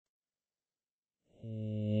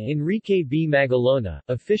Enrique B. Magalona,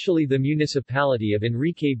 officially the municipality of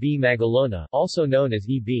Enrique B. Magalona, also known as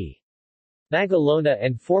EB. Magalona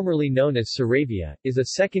and formerly known as Saravia, is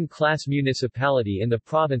a second-class municipality in the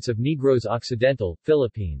province of Negros Occidental,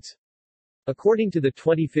 Philippines. According to the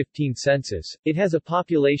 2015 census, it has a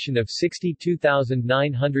population of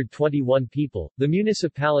 62,921 people. The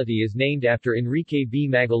municipality is named after Enrique B.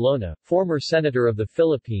 Magalona, former senator of the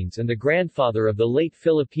Philippines and the grandfather of the late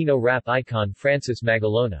Filipino rap icon Francis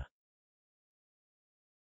Magalona.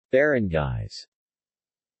 Barangays.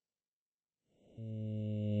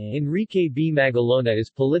 Enrique B. Magalona is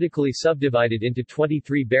politically subdivided into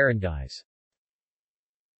 23 barangays.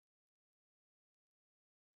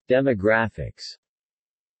 Demographics.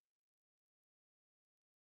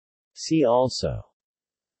 See also: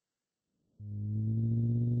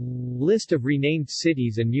 List of renamed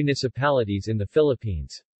cities and municipalities in the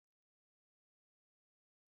Philippines.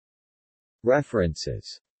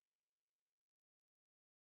 References.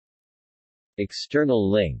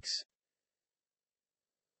 External links.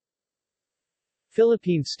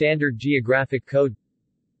 Philippine Standard Geographic Code,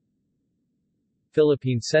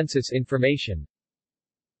 Philippine Census Information,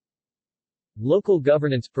 Local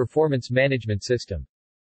Governance Performance Management System.